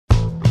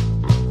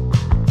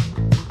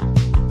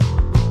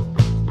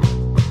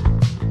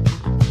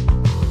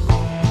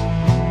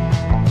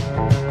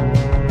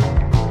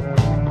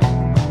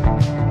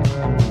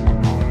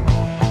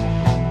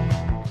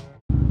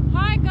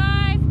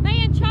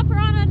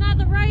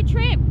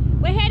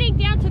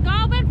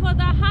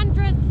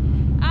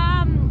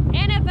100th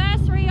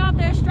anniversary of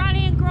the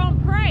Australian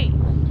Grand Prix.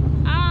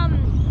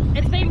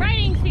 It's been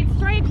raining since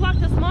 3 o'clock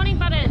this morning,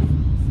 but it's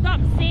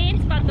stopped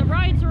since, but the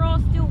roads are all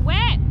still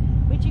wet,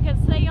 which you can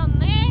see on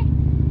there.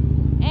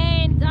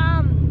 And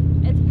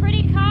it's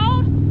pretty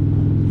cold,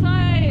 so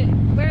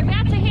we're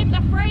about to hit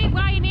the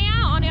freeway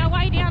now on our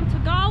way down to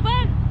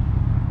Goulburn.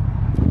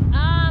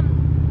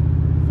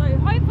 So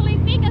hopefully,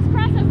 fingers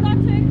crossed, it's not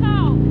too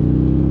cold,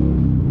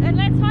 and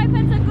let's hope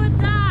it's a good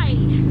day.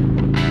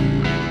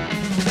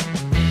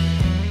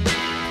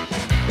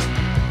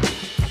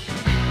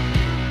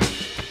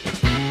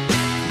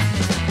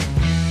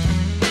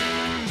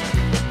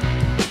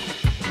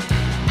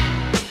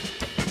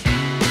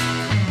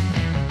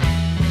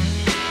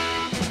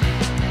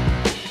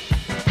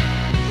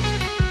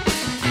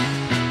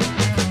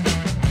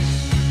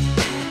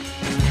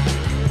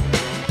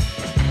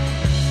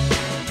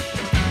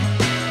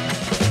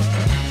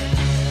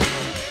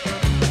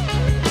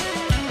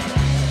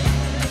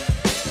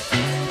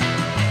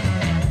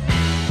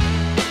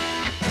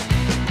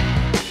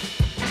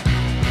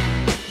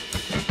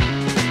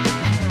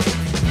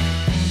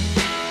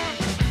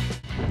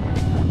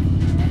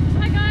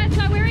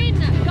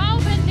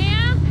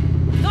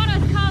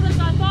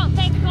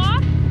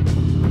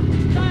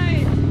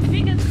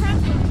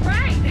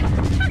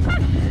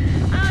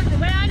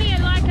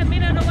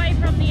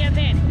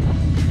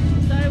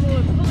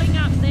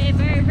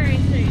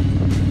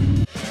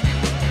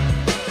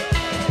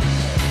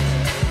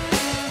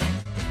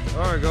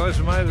 Alright guys,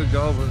 we made the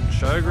Goulburn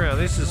Showground.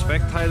 This is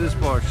spectators'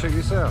 bike. Check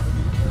this out.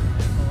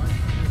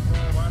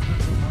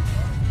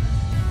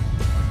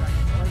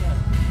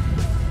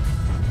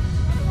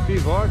 A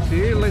few bikes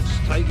here. Let's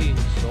take it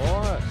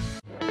inside.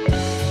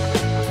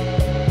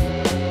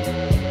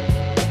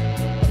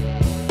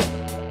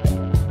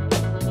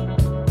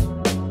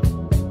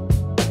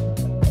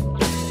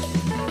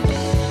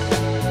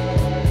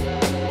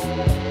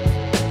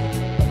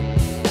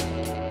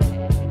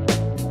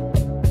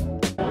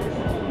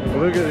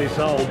 Look at this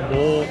old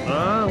ball,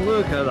 huh?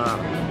 Look at that.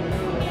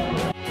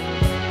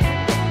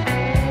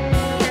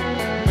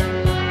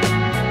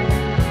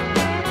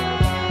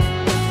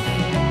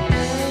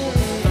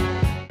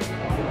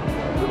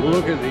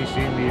 Look at this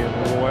Indian,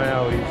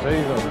 wow, he's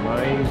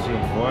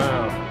amazing,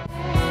 wow.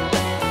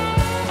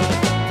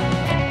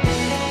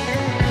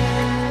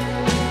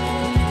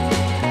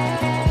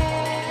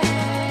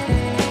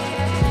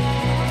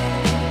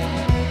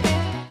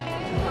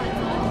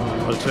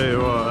 I'll tell you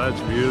what,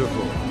 that's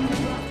beautiful.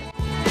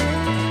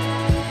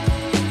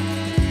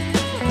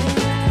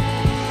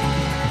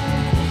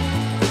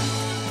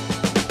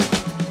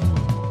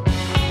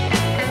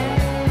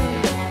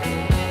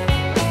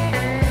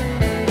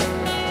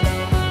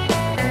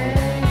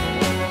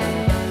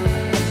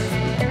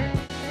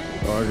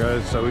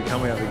 So we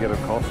come out to get a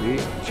coffee.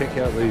 Check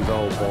out these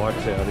old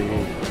bikes out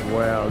here.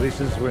 Wow, this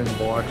is when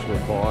bikes were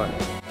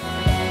bikes.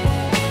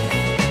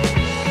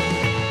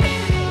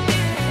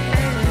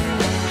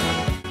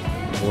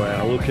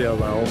 Wow, look how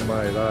they're all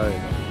made, eh?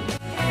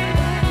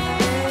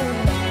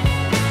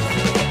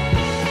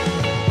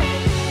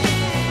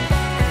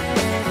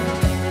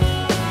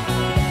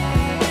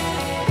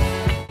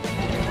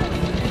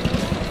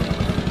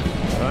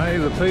 Hey,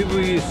 the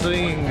people you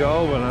see in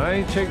Goulburn,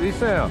 eh? Check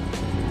this out.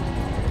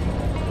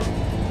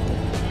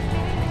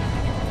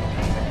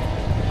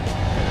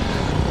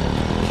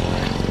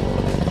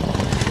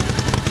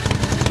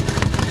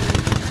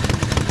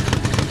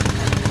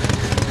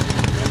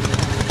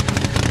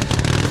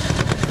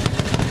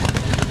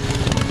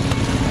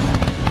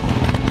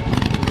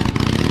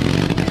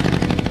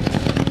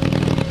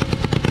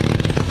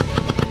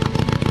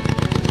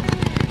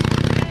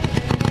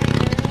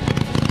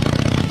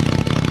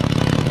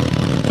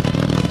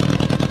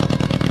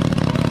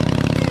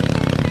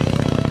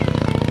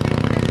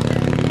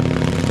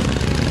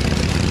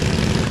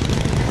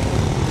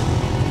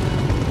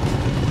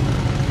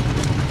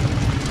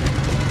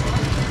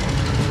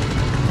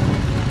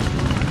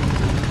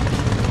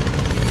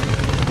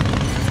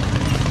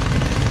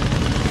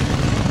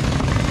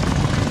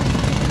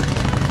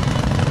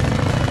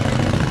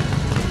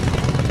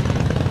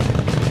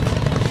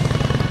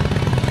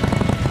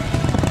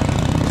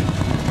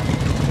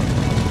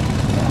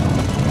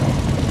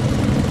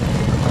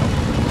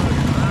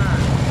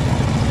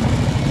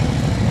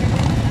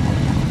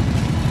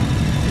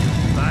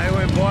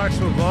 Bikes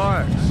were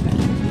bikes.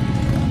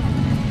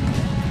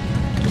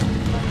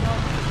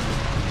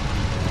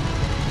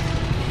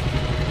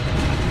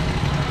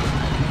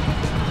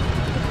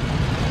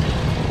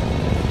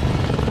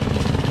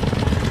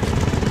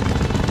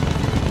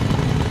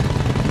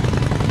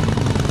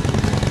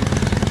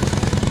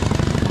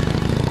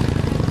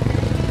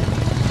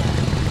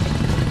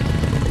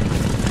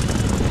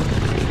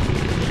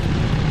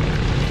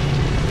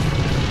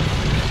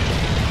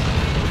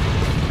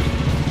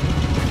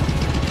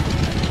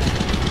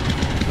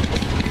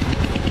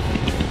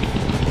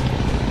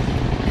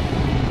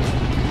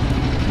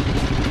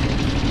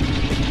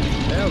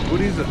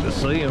 Good is it to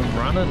see them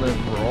running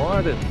and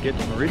ride and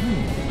getting ridden?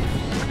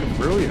 It's fucking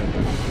brilliant.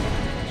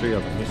 Check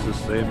out the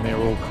missus there, and they're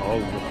all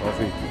cold with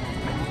coffee.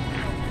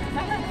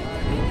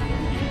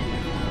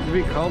 It's a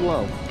bit cold,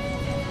 love.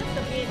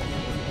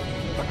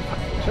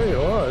 Tell you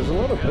what, there's a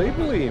lot of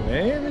people here,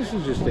 man. This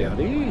is just out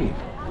here.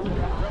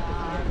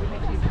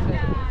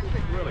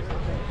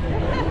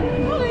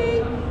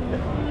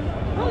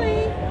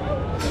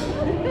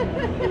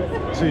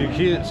 So your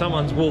kid,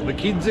 someone's brought the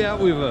kids out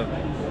with her.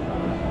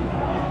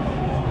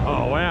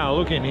 Oh wow,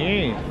 look in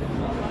here.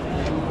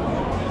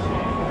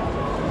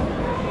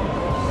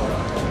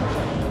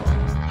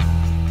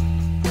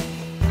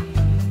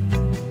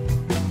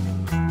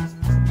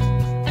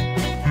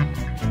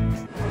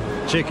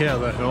 Check out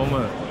the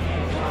helmet.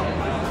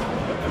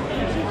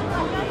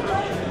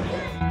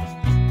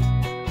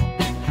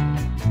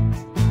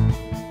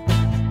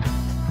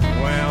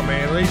 Wow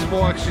man, these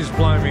bikes just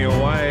blow me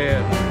away.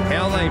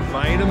 How they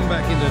made them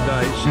back in the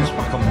day, it's just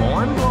fucking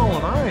mind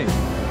blowing, eh?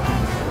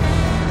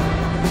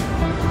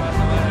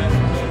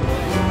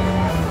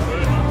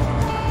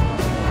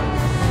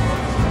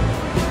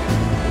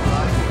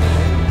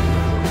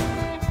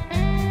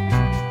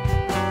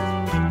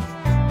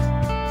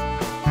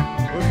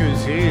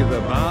 Here, the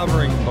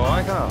barbering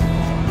biker.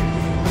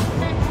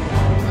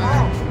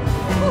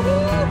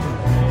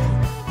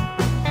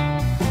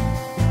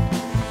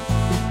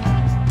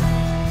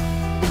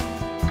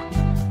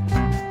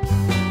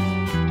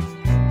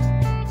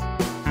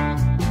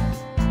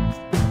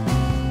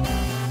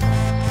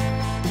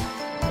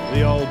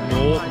 The old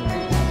Norton.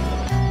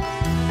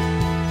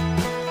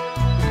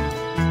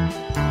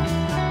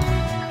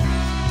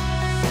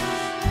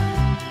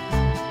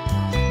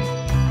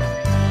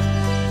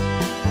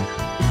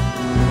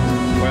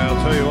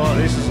 Tell you what,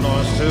 this is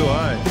nice too,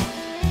 eh?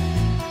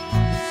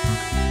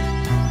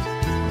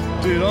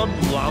 Dude,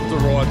 I'd love to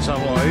ride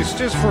something like this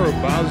just for a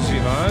buzz, you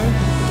know?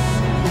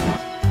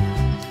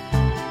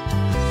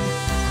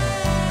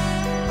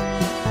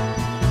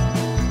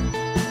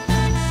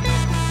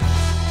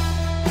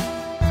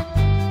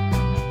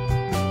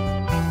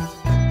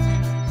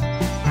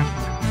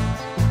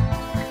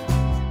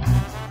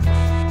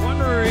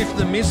 Wonder if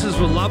the missus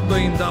would love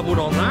being doubled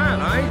on that,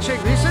 eh? Check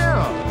this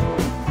out.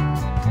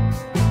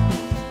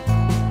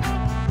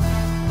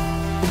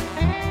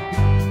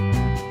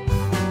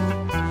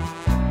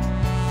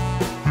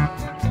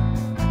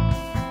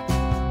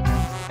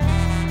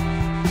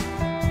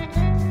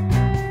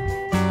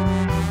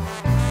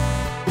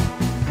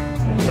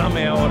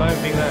 Somehow I don't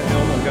think that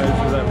helmet goes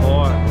with that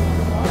bike.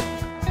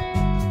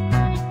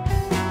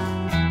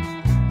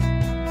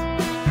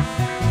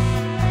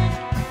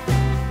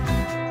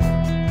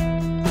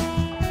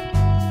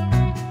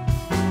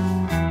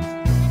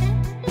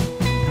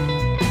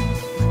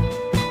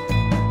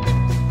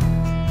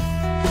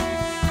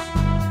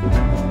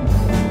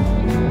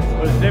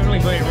 Well, it's definitely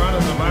been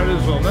running the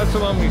motors on. That's the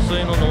one we've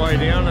seen on the way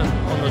down and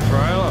on the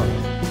trailer.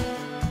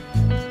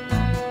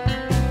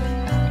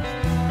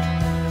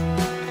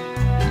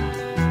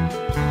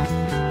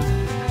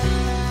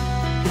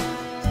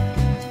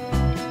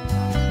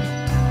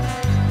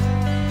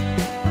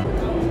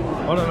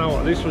 I don't know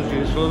what this was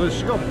used for, but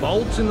it's got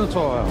bolts in the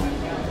tyre.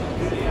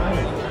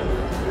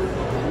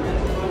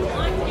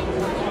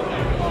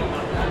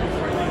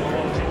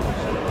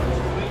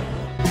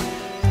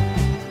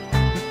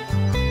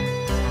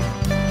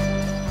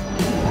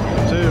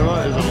 I tell you what,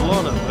 there's a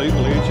lot of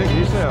people here. Check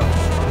this out.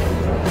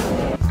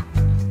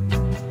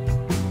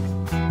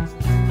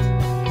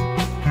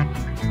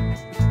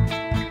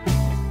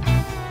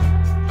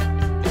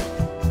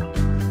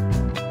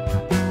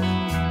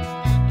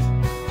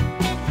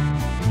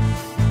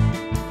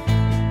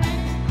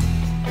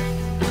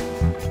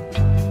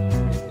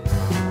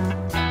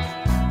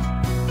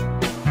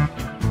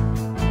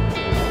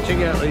 Check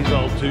out these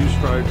old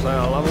two-strokes,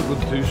 I love a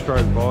good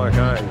two-stroke bike,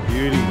 eh?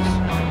 Beauties.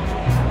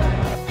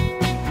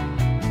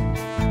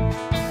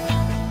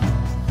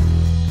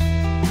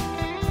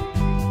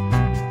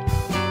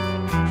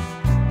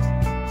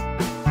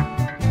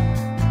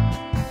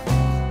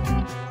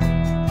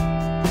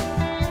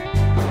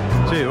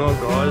 Tell you what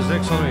guys,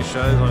 next time he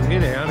shows on,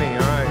 get out here,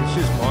 eh? It's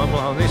just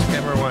mind-blowing. This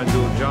camera won't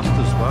do it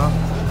justice, but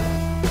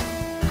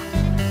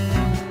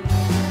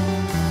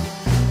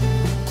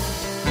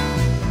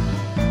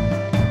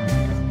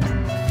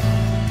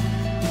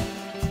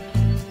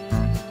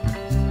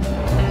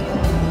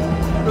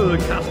look at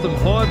the custom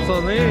pipes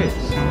on this.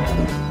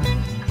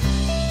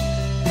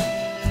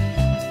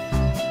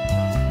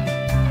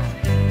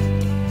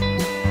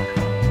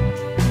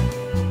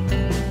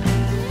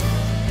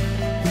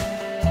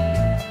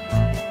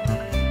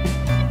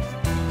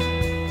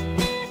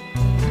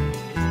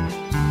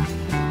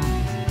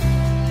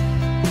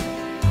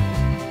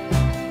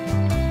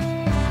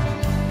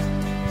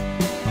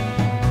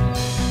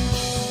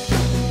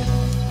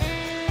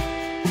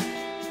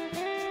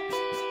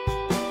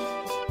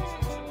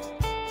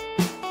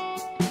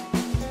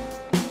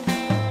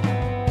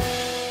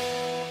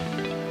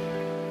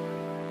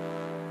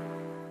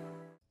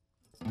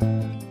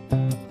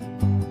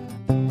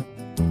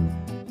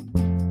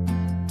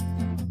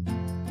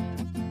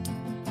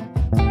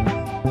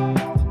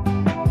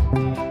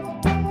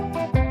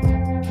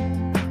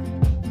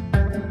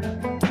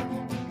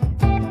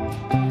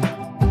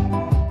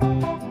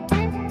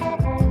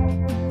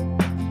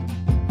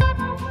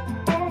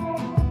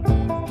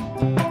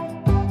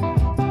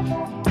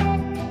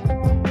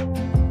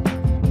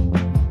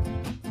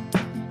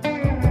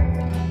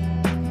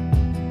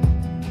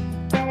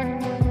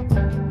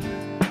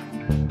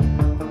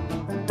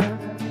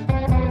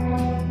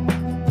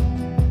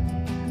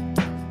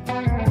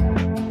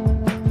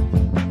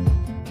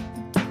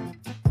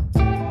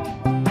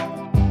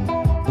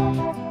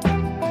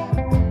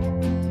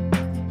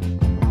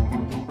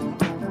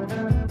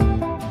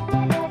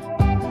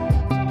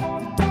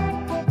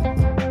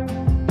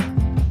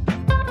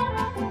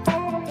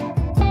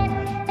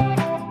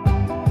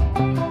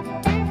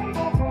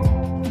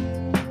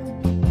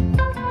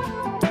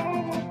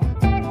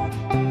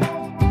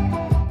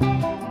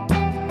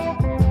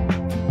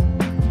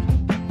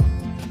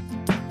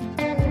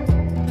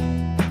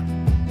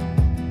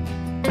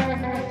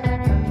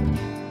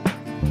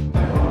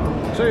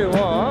 tell you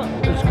what,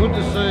 it's good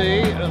to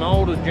see an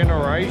older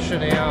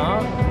generation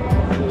out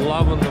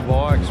loving the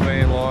bikes,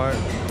 man. Like,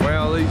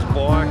 wow, these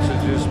bikes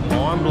are just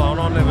mind-blowing.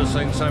 I've never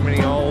seen so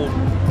many old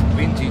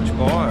vintage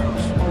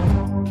bikes.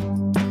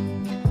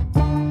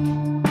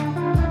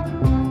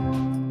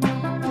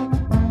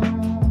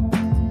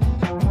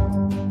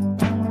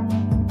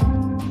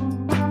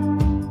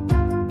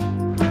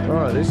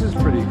 Oh, this is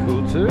pretty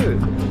cool too.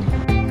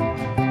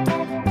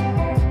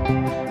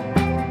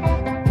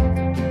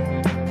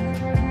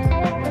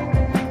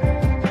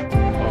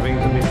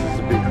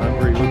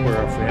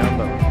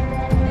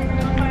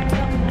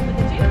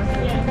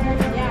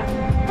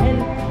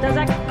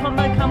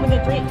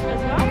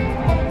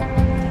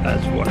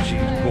 That's what she's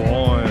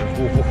buying.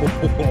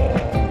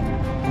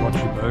 What's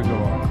your burger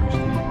like,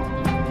 Christy?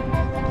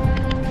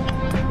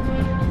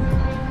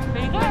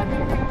 Pretty good.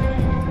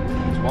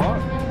 It's what?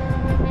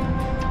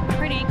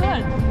 Pretty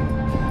good.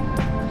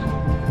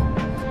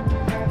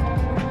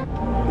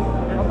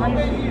 I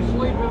bet you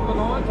sleep in the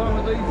night time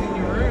with these in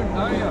your room,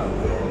 don't you?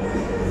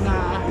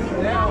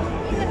 Nah. Now,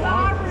 In the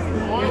bar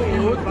room. I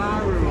would.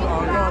 Bar room. Oh,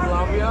 God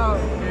love you.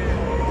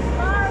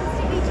 Bar and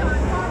city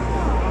time.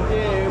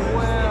 Yeah,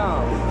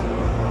 wow.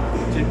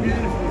 It's a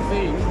beautiful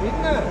thing.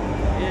 Isn't it?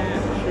 Yeah,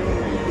 sure.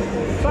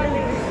 Same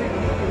with this thing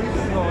here. This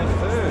is nice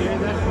too. Yeah,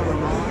 that's what I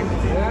like.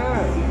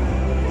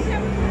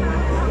 Yeah.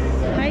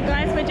 Hey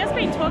guys, we've just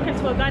been talking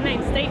to a guy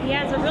named Steve. He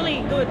has a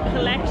really good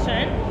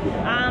collection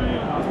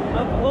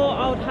of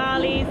all old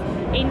Harleys,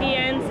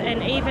 Indians,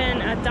 and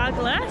even a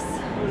Douglas.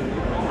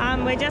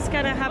 We're just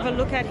going to have a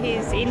look at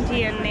his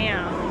Indian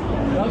now.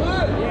 Love it?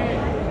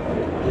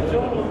 Yeah. It's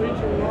all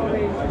original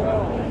Harley as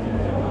well.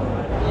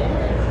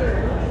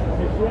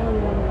 It's the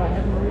only one that I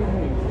haven't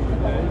remixed.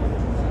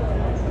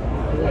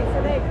 So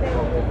they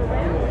will move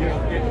around. Used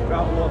to get in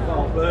trouble with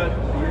old Bert. I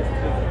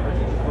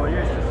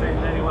used to send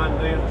anyone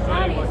down to see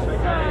him. I'd say,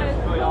 go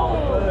and see old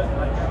Bert.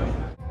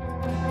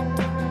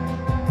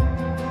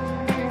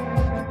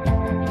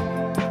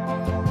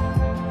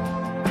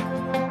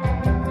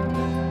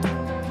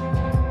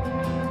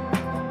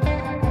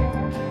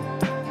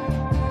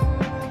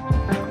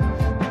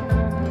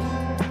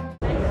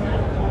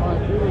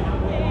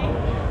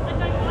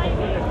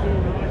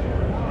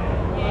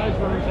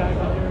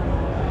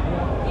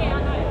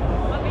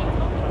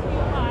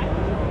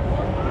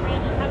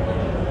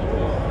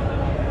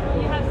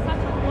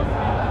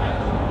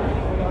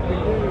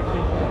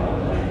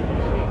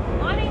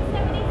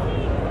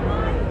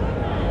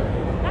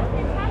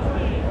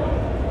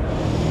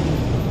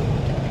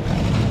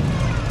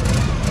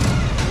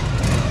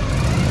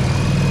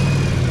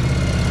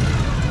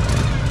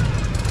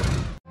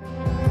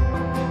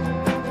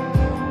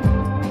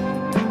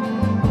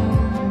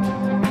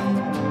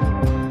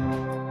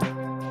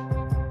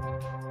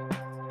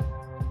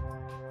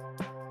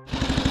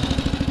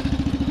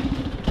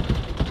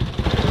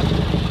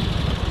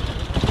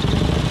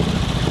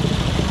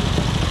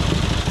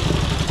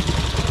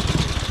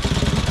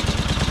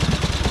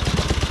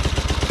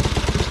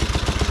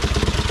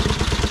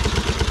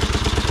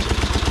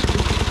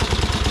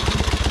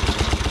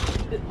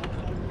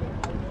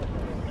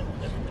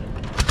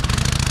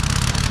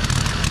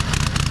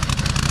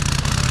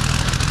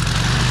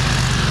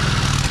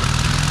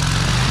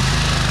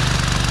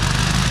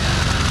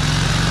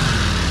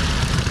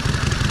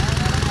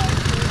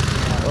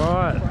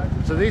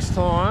 So this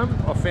time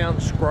I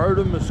found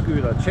scrotum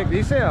mosquito. Check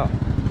this out.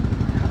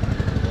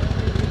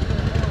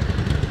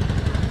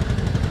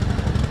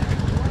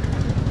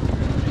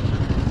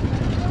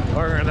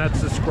 I reckon that's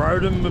the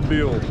scrotum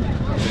mobile.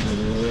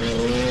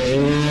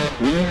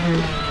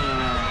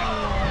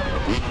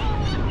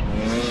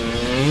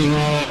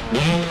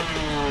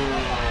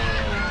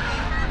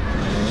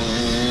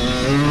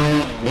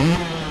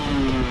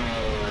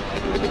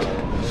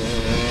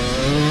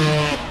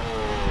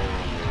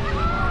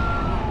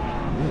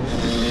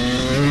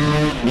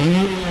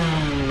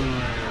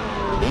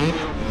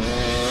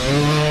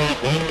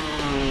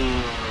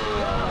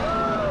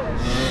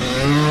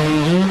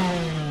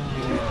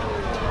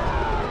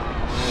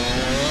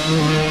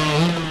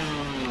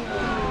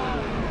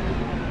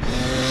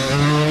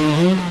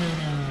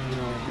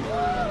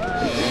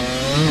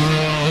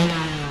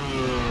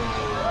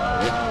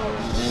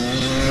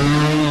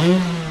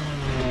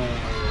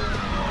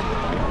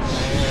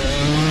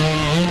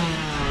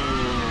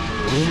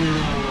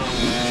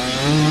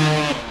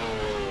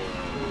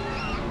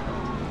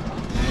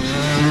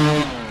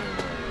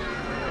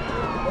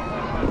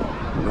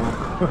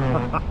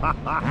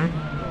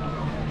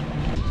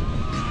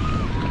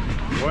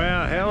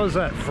 Wow, how was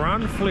that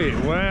front flip?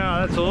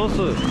 Wow, that's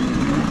awesome.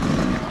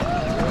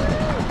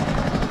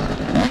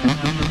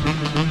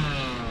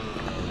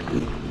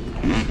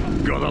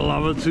 Gotta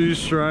love it too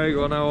straight,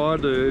 I know I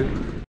do.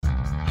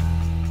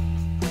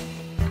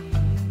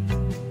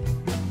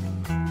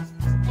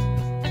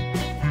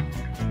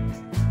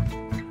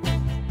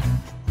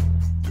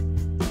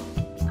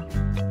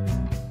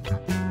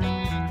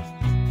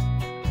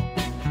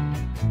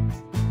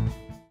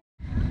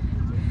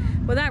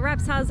 Well, that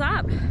wraps us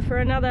up for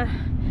another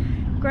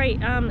great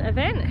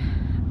event.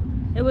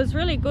 it was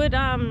really good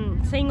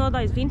seeing all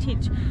those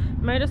vintage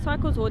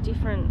motorcycles, all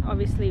different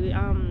obviously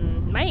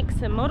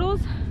makes and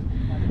models,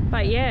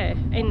 but yeah,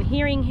 and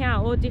hearing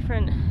how all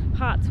different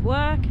parts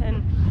work,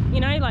 and you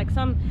know, like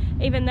some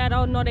even that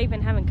old not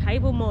even having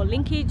cable, more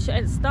linkage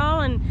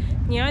style, and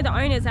you know, the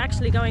owners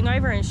actually going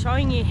over and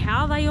showing you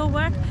how they all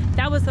work.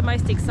 That was the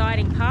most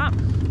exciting part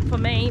for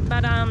me.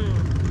 But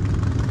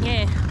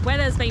yeah,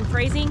 weather's been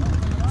freezing,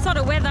 sort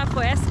of weather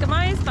for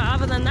Eskimos, but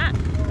other than that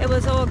it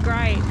was all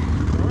great.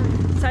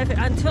 So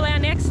until our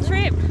next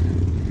trip,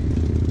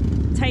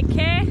 take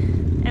care,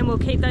 and we'll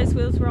keep those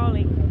wheels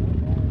rolling.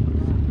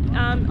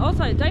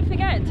 Also, don't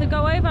forget to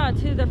go over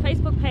to the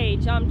Facebook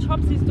page.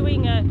 Chops is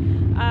doing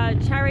a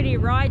charity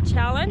ride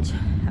challenge,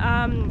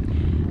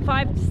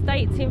 5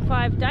 states in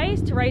 5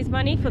 days, to raise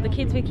money for the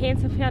Kids with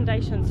Cancer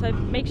Foundation. So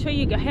make sure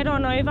you head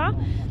on over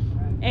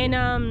and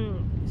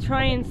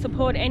try and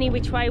support any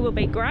which way will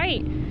be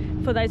great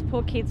for those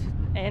poor kids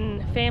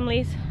and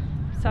families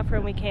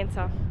suffering with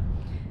cancer.